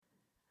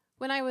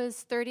When I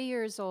was 30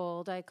 years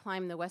old, I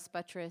climbed the West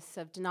Buttress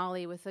of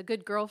Denali with a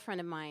good girlfriend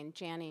of mine,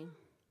 Janie.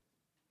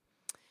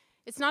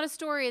 It's not a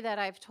story that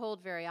I've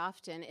told very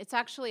often. It's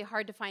actually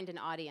hard to find an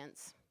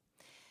audience.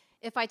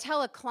 If I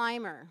tell a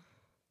climber,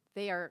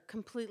 they are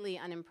completely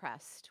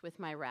unimpressed with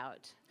my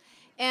route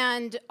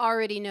and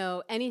already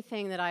know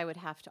anything that I would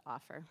have to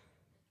offer.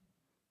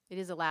 It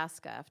is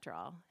Alaska, after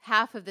all.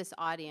 Half of this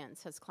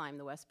audience has climbed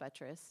the West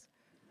Buttress.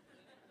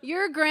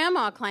 Your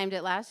grandma climbed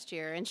it last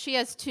year, and she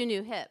has 2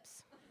 new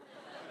hips.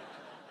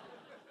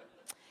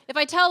 If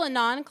I tell a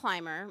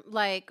non-climber,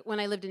 like when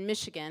I lived in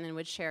Michigan and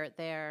would share it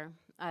there,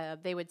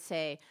 they would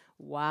say,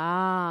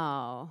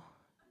 "Wow,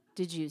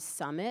 did you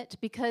summit?"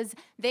 Because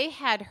they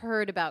had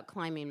heard about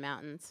climbing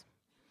mountains.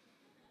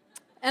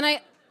 And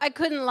I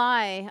couldn't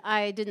lie,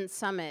 I didn't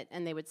summit,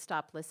 and they would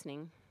stop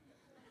listening.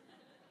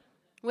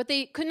 What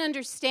they couldn't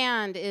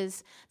understand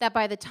is that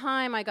by the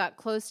time I got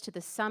close to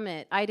the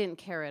summit, I didn't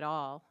care at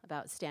all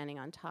about standing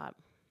on top.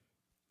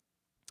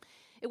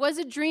 It was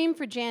a dream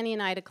for Janie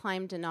and I to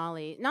climb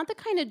Denali. Not the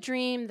kind of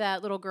dream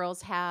that little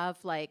girls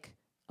have, like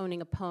owning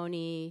a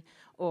pony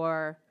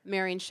or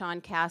marrying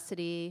Sean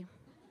Cassidy.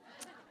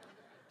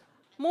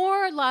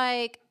 More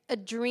like a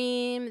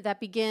dream that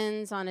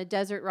begins on a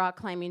desert rock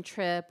climbing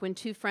trip when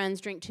 2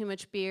 friends drink too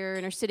much beer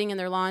and are sitting in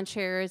their lawn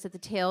chairs at the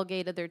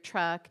tailgate of their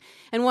truck,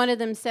 and one of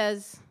them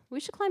says, "We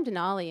should climb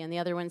Denali," and the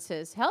other one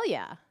says, "Hell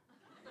yeah."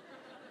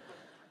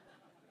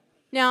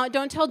 Now,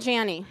 don't tell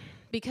Janie,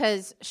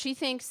 because she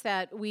thinks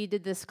that we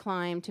did this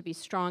climb to be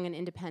strong and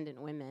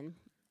independent women,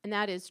 and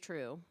that is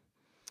true.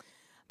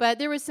 But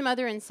there was some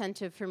other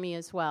incentive for me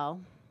as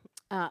well.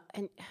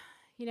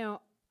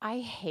 I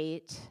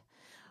hate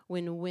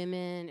when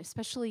women,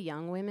 especially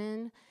young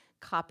women,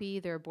 copy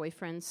their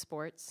boyfriend's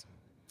sports.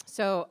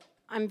 So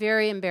I'm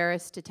very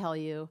embarrassed to tell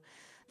you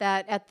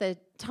that at the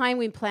time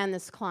we planned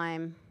this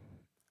climb,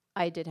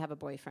 I did have a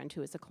boyfriend who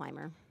was a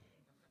climber.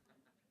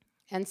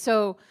 And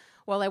so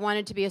while I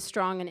wanted to be a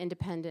strong and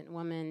independent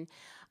woman,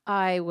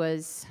 I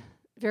was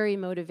very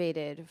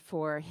motivated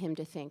for him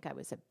to think I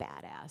was a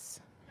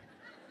badass.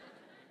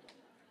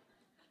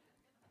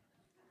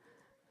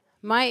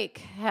 Mike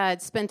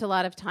had spent a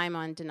lot of time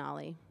on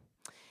Denali.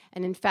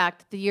 And in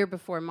fact, the year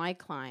before my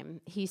climb,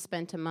 he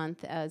spent a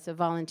month as a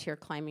volunteer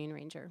climbing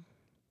ranger.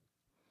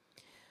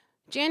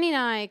 Janie and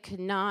I could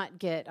not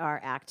get our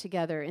act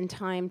together in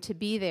time to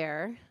be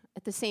there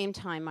at the same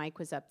time Mike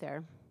was up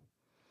there.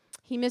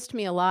 He missed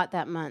me a lot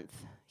that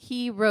month.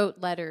 He wrote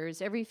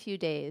letters every few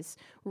days,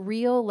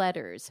 real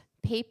letters,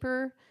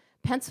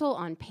 pencil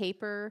on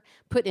paper,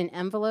 put in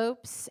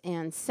envelopes,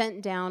 and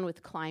sent down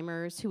with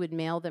climbers who would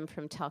mail them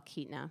from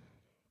Talkeetna.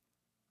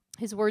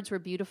 His words were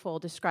beautiful,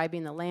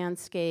 describing the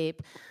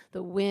landscape,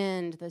 the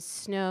wind, the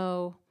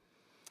snow.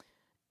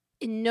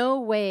 In no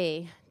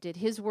way did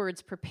his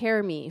words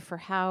prepare me for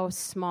how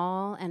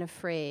small and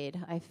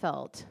afraid I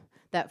felt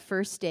that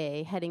first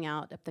day heading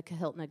out up the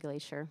Kahiltna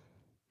Glacier.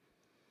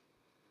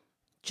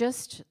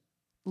 Just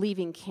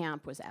leaving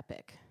camp was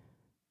epic.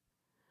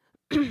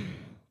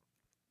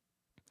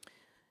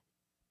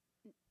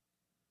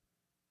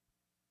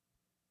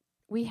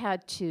 We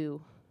had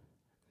to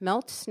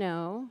melt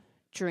snow,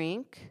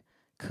 drink,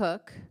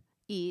 cook,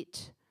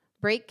 eat,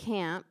 break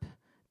camp,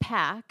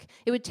 pack.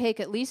 It would take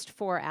at least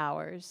 4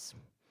 hours.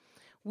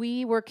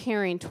 We were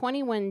carrying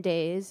 21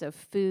 days of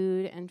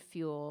food and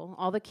fuel,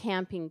 all the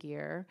camping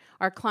gear.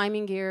 Our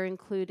climbing gear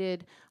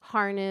included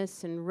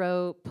harness and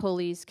rope,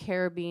 pulleys,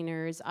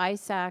 carabiners,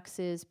 ice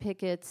axes,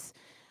 pickets,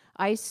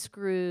 ice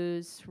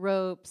screws,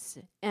 ropes,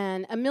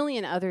 and a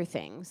million other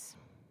things.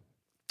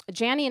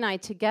 Janie and I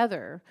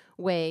together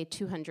weigh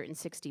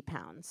 260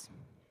 pounds.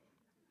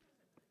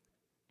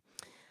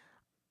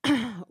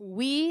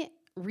 We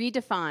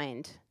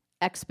redefined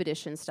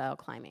expedition-style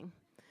climbing.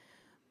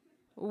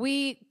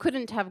 We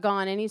couldn't have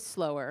gone any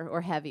slower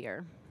or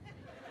heavier.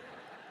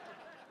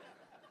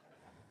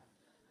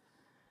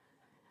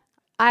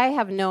 I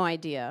have no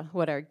idea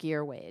what our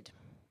gear weighed.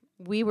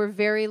 We were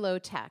very low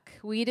tech.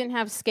 We didn't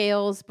have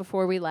scales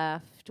before we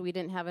left. We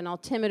didn't have an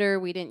altimeter.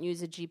 We didn't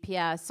use a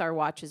GPS. Our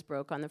watches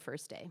broke on the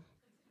first day.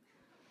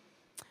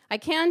 I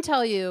can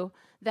tell you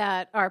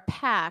that our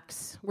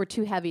packs were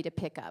too heavy to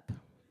pick up.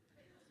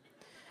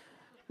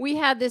 We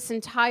had this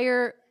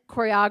entire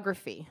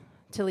choreography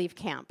to leave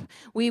camp.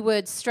 We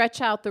would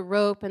stretch out the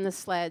rope and the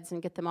sleds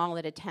and get them all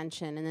at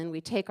attention, and then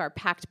we'd take our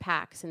packed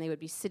packs, and they would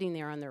be sitting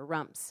there on their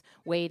rumps,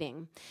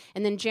 waiting.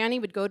 And then Janie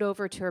would go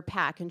over to her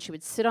pack, and she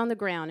would sit on the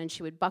ground, and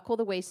she would buckle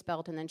the waist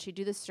belt, and then she'd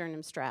do the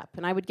sternum strap.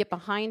 And I would get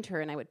behind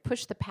her, and I would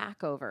push the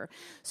pack over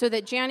so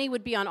that Janie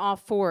would be on all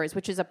fours,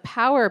 which is a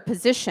power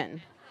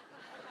position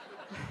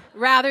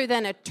rather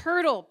than a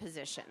turtle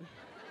position.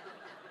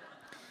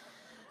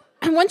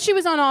 And once she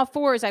was on all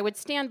fours, I would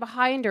stand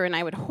behind her and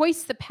I would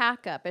hoist the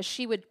pack up as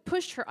she would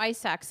push her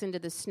ice axe into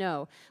the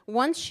snow.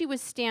 Once she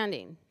was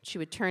standing, she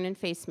would turn and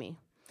face me.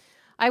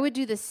 I would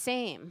do the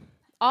same,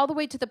 all the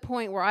way to the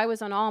point where I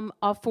was on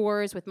all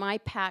fours with my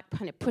pack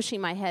kind of pushing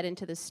my head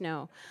into the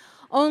snow.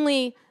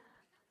 Only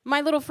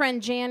My little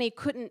friend Janny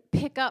couldn't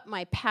pick up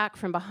my pack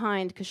from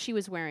behind because she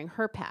was wearing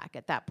her pack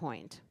at that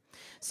point.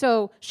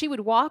 So she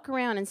would walk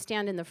around and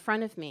stand in the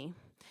front of me,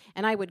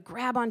 and I would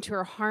grab onto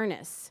her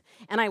harness,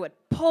 and I would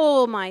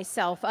pull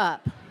myself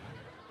up.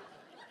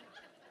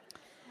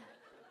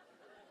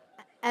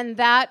 And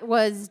that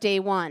was day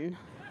one.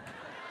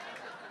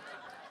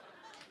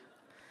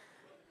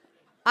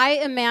 I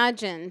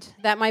imagined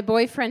that my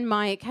boyfriend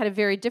Mike had a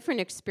very different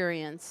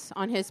experience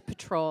on his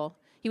patrol.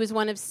 He was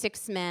one of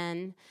 6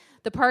 men.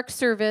 The Park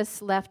Service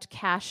left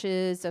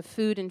caches of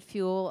food and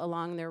fuel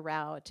along their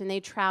route, and they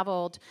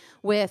traveled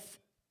with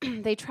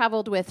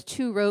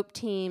 2 rope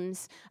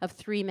teams of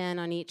 3 men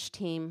on each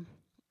team.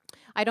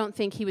 I don't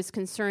think he was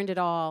concerned at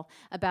all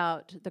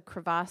about the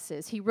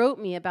crevasses. He wrote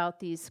me about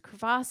these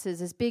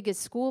crevasses as big as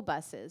school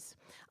buses.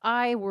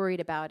 I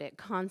worried about it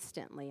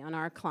constantly on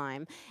our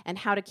climb and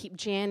how to keep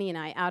Janny and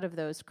I out of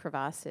those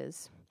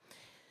crevasses.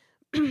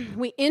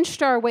 We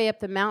inched our way up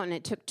the mountain.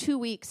 It took 2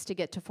 weeks to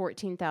get to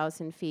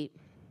 14,000 feet.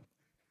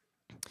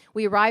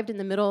 We arrived in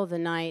the middle of the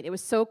night. It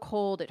was so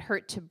cold it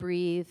hurt to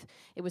breathe.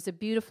 It was a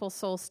beautiful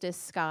solstice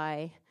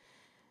sky.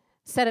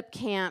 Set up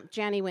camp,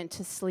 Janny went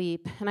to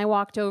sleep, and I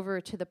walked over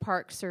to the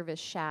Park Service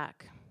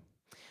shack.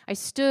 I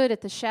stood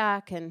at the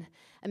shack and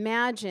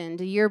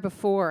imagined a year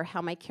before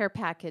how my care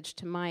package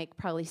to Mike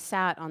probably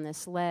sat on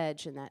this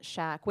ledge in that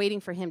shack, waiting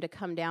for him to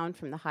come down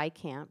from the high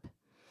camp.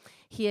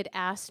 He had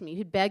asked me,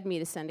 he'd begged me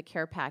to send a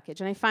care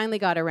package, and I finally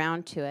got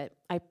around to it.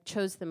 I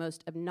chose the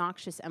most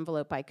obnoxious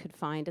envelope I could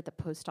find at the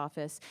post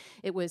office.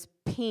 It was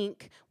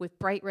pink with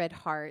bright red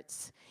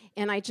hearts,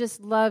 and I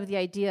just loved the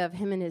idea of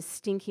him and his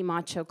stinky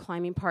macho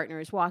climbing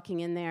partners walking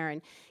in there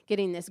and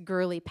getting this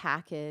girly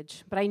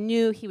package. But I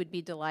knew he would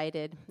be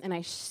delighted, and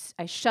I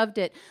shoved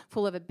it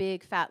full of a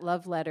big fat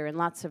love letter and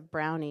lots of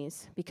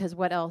brownies, because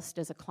what else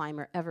does a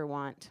climber ever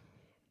want?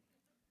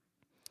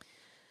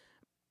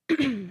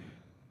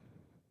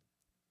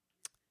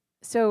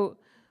 So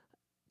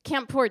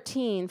Camp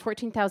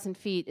 14,000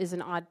 feet, is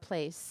an odd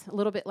place, a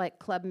little bit like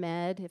Club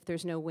Med if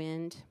there's no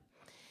wind.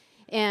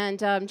 And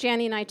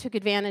Janny and I took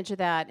advantage of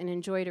that and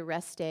enjoyed a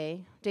rest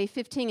day. Day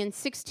 15 and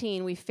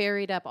 16, we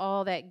ferried up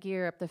all that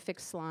gear up the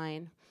fixed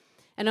line.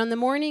 And on the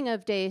morning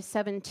of day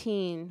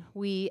 17,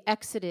 we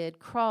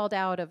crawled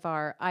out of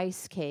our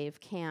ice cave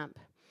camp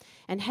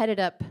and headed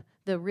up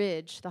the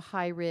ridge, the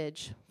high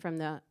ridge from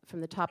the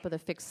top of the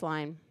fixed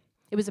line.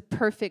 It was a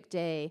perfect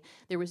day.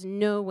 There was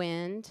no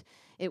wind.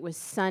 It was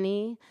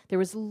sunny. There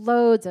was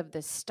loads of the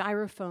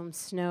styrofoam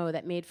snow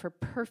that made for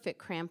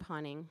perfect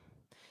cramponing.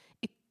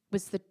 It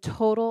was the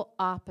total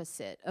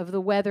opposite of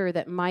the weather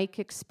that Mike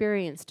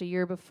experienced a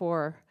year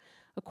before,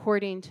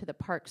 according to the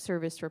Park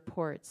Service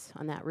reports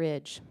on that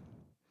ridge.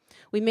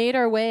 We made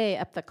our way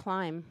up the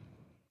climb.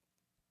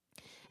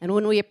 And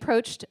when we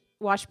approached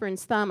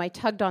Washburn's Thumb, I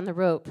tugged on the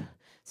rope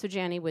so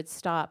Janny would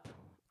stop.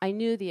 I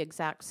knew the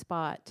exact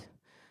spot.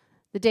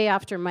 The day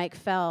after Mike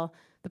fell,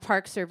 the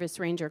Park Service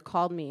ranger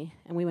called me,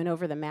 and we went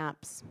over the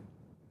maps.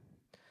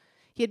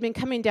 He had been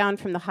coming down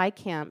from the high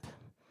camp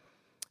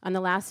on the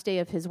last day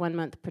of his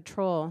 1-month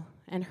patrol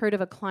and heard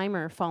of a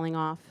climber falling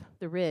off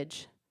the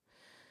ridge.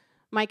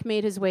 Mike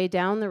made his way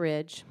down the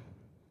ridge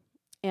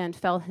and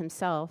fell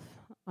himself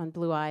on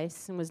blue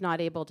ice and was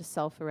not able to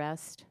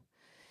self-arrest.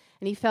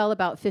 And he fell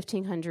about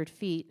 1,500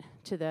 feet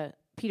to the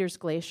Peters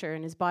Glacier,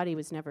 and his body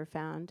was never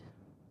found.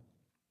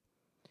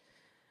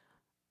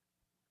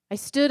 I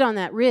stood on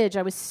that ridge.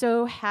 I was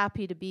so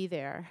happy to be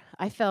there.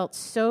 I felt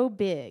so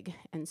big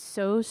and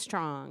so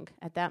strong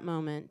at that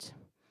moment.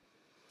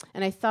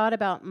 And I thought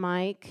about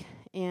Mike,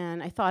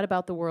 and I thought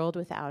about the world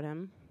without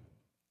him.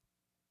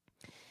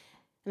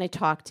 And I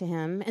talked to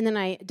him, and then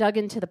I dug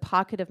into the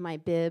pocket of my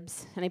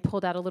bibs, and I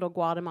pulled out a little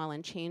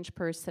Guatemalan change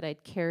purse that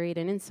I'd carried,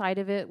 and inside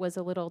of it was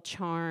a little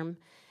charm,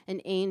 an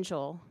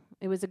angel.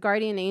 It was a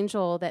guardian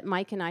angel that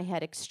Mike and I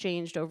had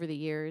exchanged over the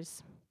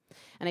years.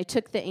 And I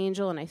took the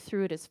angel and I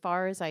threw it as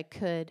far as I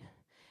could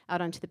out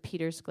onto the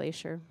Peters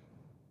Glacier.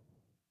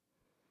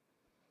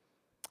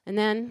 And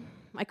then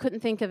I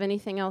couldn't think of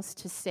anything else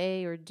to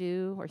say or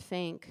do or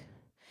think.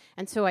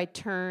 And so I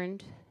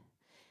turned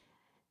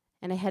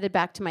and I headed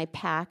back to my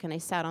pack, and I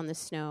sat on the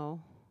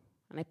snow,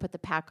 and I put the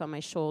pack on my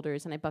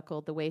shoulders, and I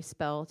buckled the waist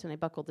belt, and I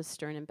buckled the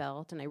sternum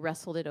belt, and I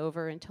wrestled it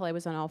over until I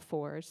was on all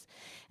fours.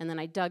 And then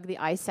I dug the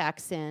ice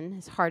axe in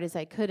as hard as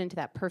I could into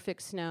that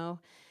perfect snow,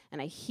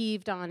 and I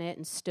heaved on it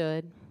and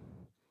stood.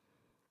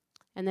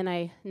 And then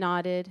I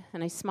nodded,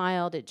 and I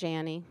smiled at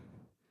Janny.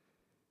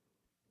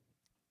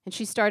 And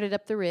she started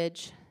up the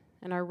ridge,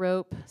 and our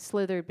rope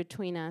slithered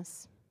between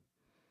us.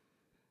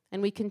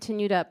 And we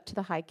continued up to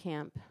the high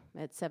camp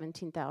at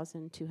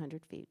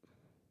 17,200 feet.